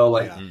Nintendo,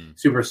 like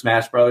Super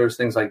Smash Brothers,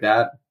 things like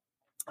that,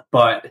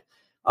 but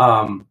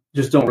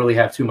just don't really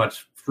have too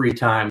much free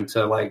time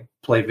to like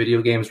play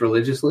video games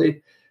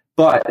religiously.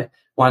 But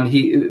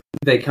when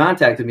they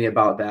contacted me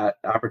about that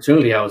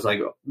opportunity, I was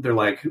like, they're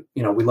like,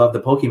 we love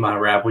the Pokemon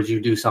rap, would you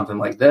do something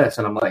like this?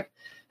 And I'm like,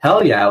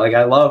 hell yeah, like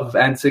I love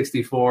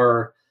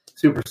N64,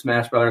 Super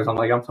Smash Brothers. I'm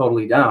like, I'm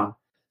totally down.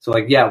 So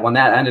like, yeah, when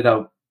that ended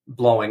up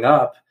blowing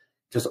up,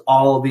 just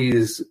all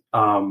these,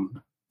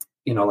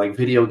 like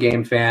video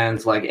game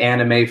fans, like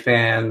anime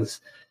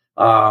fans,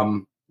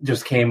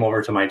 just came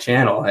over to my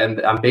channel, and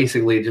I'm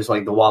basically just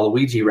like the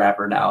Waluigi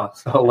rapper now.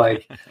 So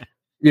like,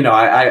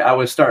 I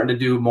was starting to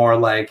do more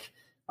like,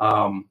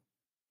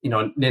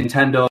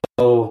 Nintendo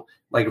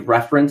like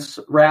reference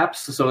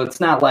raps. So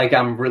it's not like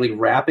I'm really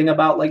rapping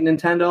about like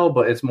Nintendo,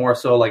 but it's more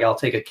so like I'll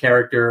take a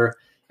character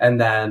and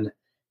then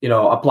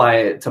apply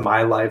it to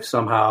my life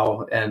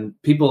somehow, and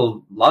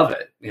people love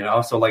it,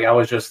 So like I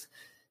was just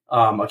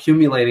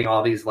accumulating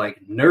all these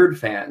like nerd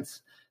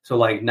fans. So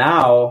like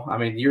now, I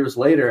mean, years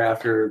later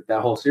after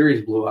that whole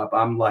series blew up,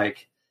 I'm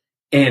like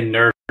in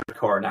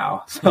nerdcore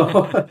now.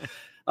 So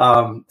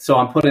so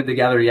I'm putting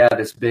together,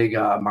 this big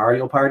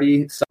Mario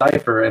Party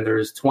cipher, and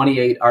there's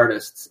 28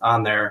 artists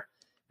on there,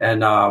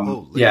 and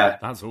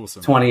that's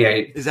awesome.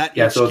 28. Is that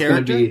each so it's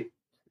going to be?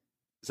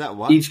 Is that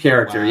what? Each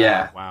character, wow.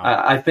 Yeah.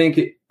 Wow. I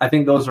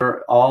think those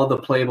are all the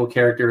playable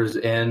characters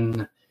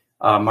in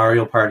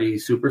Mario Party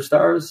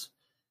Superstars.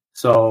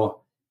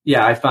 So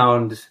yeah,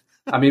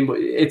 I mean,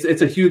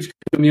 it's a huge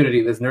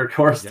community, this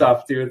nerdcore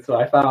stuff, dude. So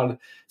I found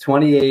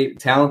 28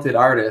 talented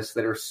artists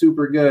that are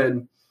super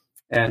good,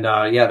 and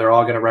they're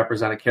all going to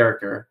represent a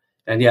character.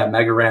 And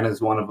Mega Ran is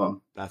one of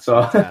them. That's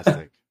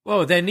fantastic.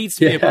 Well, there needs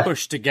to be a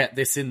push to get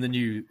this in the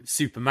new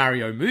Super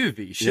Mario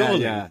movie,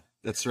 surely. Yeah.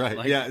 That's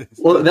right.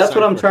 Well, that's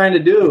what I'm trying to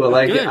do.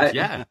 Like,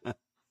 good,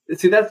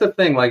 see, that's the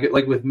thing.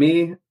 Like with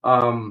me,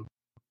 I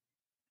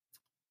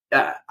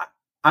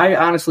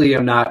honestly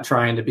am not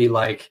trying to be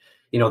like,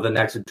 the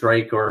next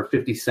Drake or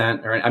 50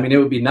 Cent. I mean, it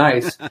would be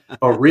nice,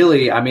 but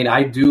really, I mean,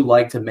 I do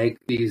like to make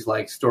these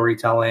like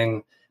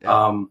storytelling,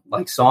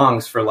 like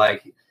songs for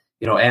like,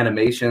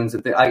 animations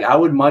and things. I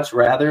would much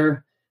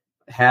rather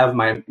have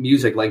my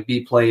music like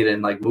be played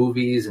in like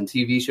movies and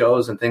TV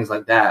shows and things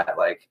like that.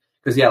 Like,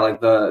 because like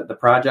the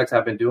projects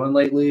I've been doing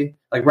lately,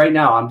 like right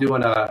now I'm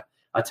doing a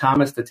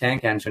Thomas the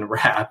Tank Engine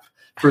rap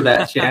for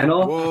that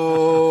channel.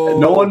 Whoa.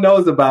 No one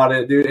knows about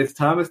it, dude. It's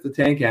Thomas the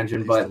Tank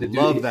Engine, but the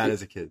love dude, that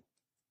as a kid.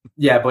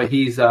 Yeah, but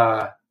he's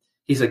a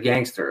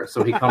gangster,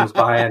 so he comes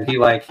by and he's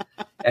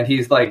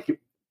like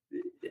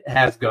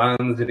has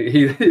guns, and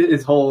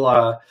his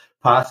whole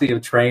posse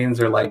of trains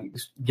are like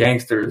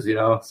gangsters,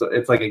 So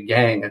it's like a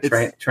gang,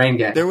 train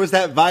gang. There was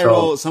that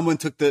viral. Someone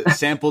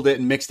sampled it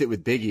and mixed it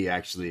with Biggie.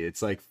 Actually,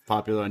 it's like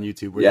popular on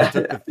YouTube where they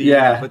took the theme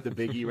and put the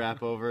Biggie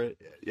rap over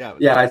it.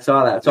 Yeah, I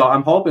saw that. So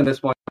I'm hoping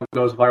this one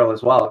goes viral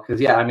as well,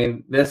 because I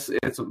mean,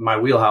 it's my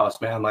wheelhouse,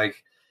 man.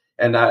 Like,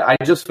 and I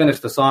just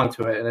finished the song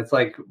to it, and it's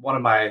like one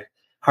of my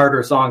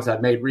harder songs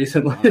I've made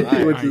recently,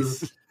 right, which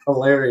is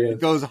hilarious.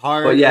 It goes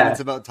hard. But yeah, and it's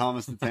about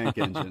Thomas the Tank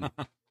Engine.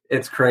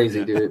 It's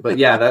crazy, dude. But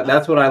yeah,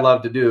 that's what I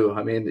love to do.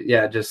 I mean,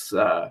 yeah, just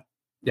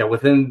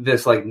within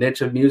this like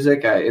niche of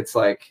music,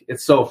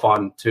 it's so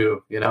fun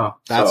too.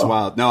 That's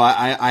wild. No,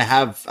 I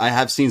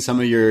have seen some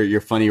of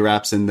your funny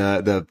raps in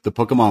the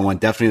Pokemon one.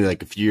 Definitely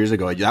like a few years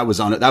ago. That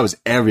was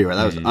everywhere.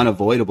 That was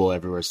unavoidable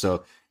everywhere.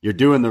 So you're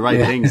doing the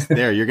right things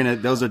there.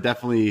 Those are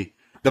definitely.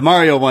 The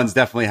Mario ones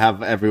definitely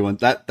have everyone.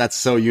 That's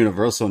so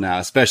universal now,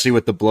 especially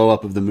with the blow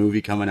up of the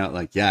movie coming out.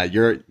 Like, yeah,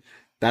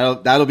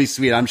 that'll be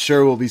sweet. I'm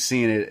sure we'll be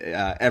seeing it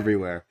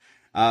everywhere.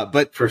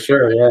 But for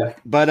sure, yeah.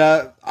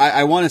 But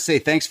I want to say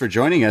thanks for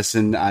joining us,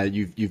 and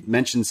you've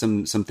mentioned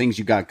some things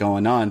you got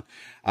going on.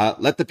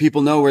 Let the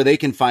people know where they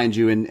can find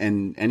you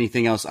and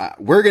anything else.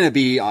 We're going to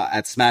be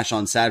at Smash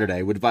on Saturday.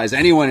 I would advise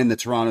anyone in the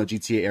Toronto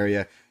GTA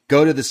area,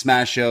 go to the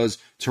Smash shows.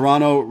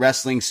 Toronto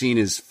wrestling scene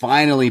is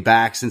finally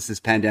back since this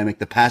pandemic.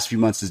 The past few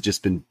months has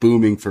just been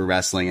booming for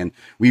wrestling, and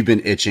we've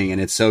been itching. And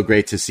it's so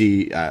great to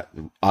see,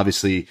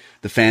 obviously,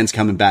 the fans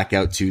coming back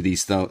out to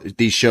these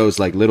shows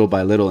like little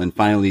by little, and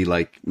finally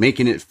like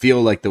making it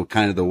feel like the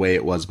kind of the way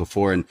it was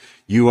before. And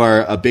you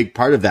are a big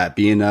part of that,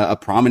 being a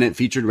prominent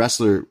featured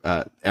wrestler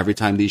every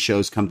time these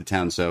shows come to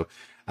town. So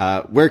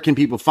where can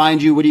people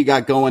find you? What do you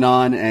got going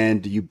on?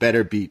 And you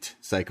better beat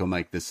Psycho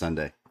Mike this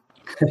Sunday.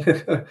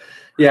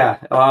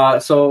 Yeah.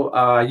 So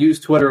I use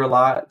Twitter a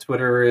lot.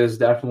 Twitter is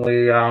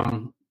definitely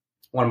one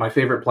of my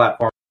favorite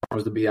platforms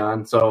to be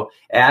on. So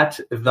at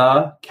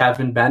the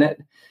Kevin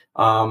Bennett,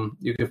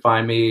 you can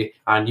find me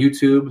on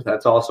YouTube.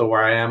 That's also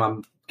where I am.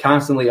 I'm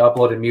constantly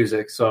uploading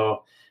music.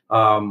 So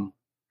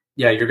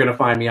you're going to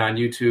find me on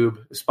YouTube,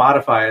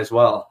 Spotify as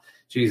well.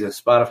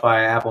 Jesus,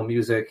 Spotify, Apple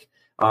Music,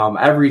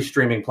 every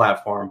streaming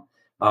platform.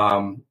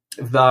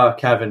 The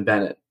Kevin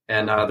Bennett.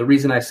 And the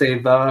reason I say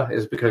the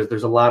is because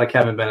there's a lot of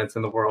Kevin Bennetts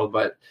in the world,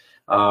 but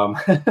I'm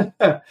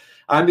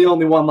the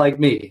only one like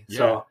me. Yeah.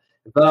 So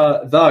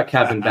the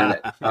Kevin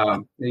Bennett,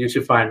 you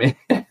should find me.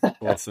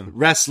 Awesome.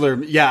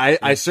 Wrestler. Yeah,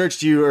 I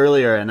searched you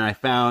earlier and I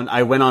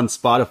went on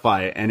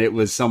Spotify and it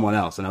was someone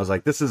else. And I was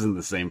like, this isn't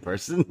the same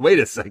person. Wait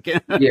a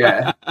second.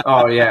 Yeah.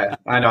 Oh, yeah.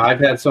 I know.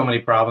 I've had so many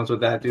problems with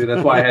that, dude.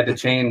 That's why I had to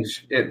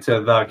change it to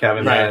the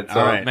Kevin Bennett. So.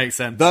 All right. Makes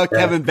sense.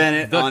 Kevin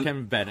Bennett.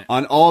 Kevin Bennett.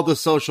 On all the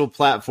social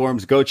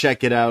platforms. Go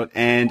check it out.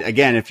 And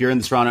again, if you're in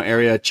the Toronto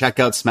area, check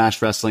out Smash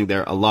Wrestling.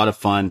 They're a lot of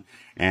fun.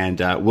 And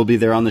we'll be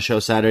there on the show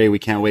Saturday. We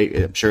can't wait.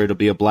 I'm sure it'll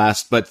be a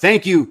blast. But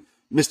thank you,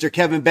 Mr.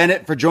 Kevin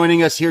Bennett, for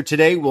joining us here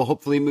today. We'll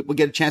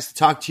get a chance to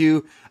talk to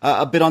you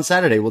a bit on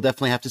Saturday. We'll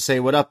definitely have to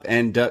say what up.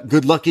 And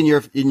good luck in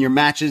your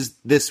matches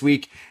this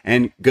week.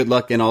 And good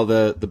luck in all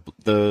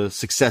the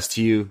success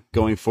to you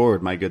going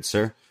forward, my good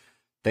sir.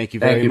 Thank you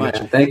very much.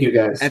 Man. Thank you,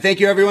 guys. And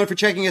thank you, everyone, for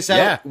checking us out.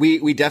 Yeah.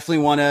 We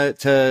definitely want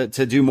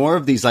to do more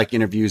of these like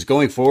interviews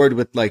going forward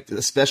with like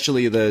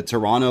especially the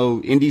Toronto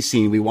indie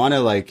scene. We want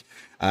to like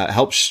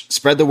help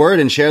spread the word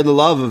and share the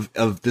love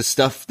of this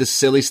stuff, this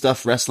silly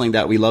stuff wrestling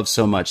that we love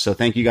so much. So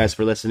thank you guys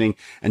for listening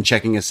and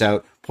checking us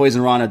out.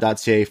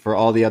 POISONRANA.ca for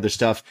all the other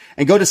stuff,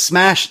 and go to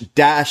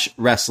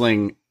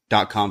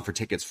smash-wrestling.com for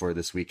tickets for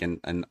this week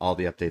and all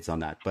the updates on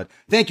that. But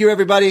thank you,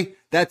 everybody.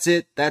 That's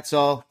it. That's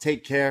all.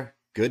 Take care.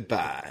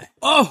 Goodbye.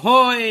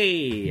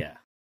 Ahoy!